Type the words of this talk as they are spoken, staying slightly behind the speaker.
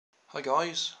Hi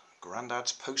guys,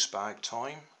 Grandad's Postbag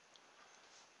time.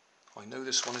 I know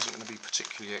this one isn't going to be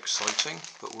particularly exciting,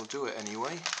 but we'll do it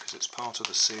anyway because it's part of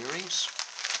the series.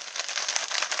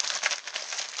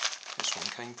 This one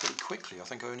came pretty quickly. I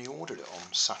think I only ordered it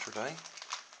on Saturday.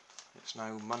 It's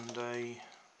now Monday,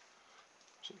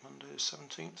 is it Monday the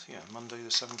 17th? Yeah, Monday the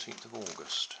 17th of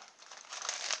August.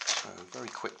 So very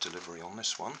quick delivery on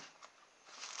this one.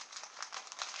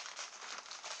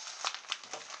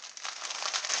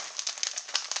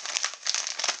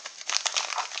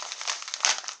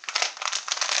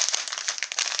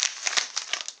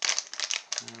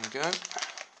 There we go,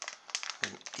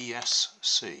 an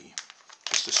ESC,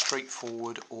 just a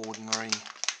straightforward, ordinary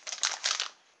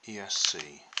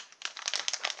ESC.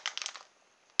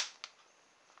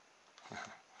 I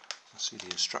see the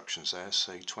instructions there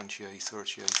say 20A,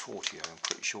 30A, 40A. I'm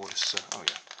pretty sure this, oh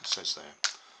yeah, it says there,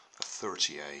 a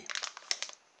 30A.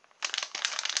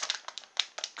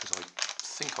 Because I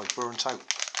think I burnt out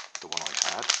the one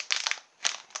I had,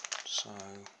 so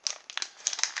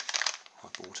I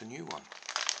bought a new one.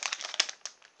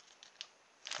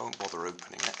 I won't bother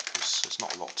opening it because there's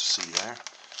not a lot to see there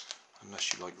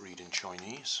unless you like reading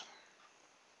Chinese.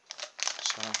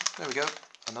 So there we go,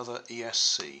 another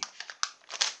ESC,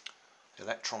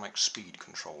 electronic speed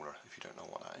controller, if you don't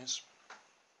know what that is.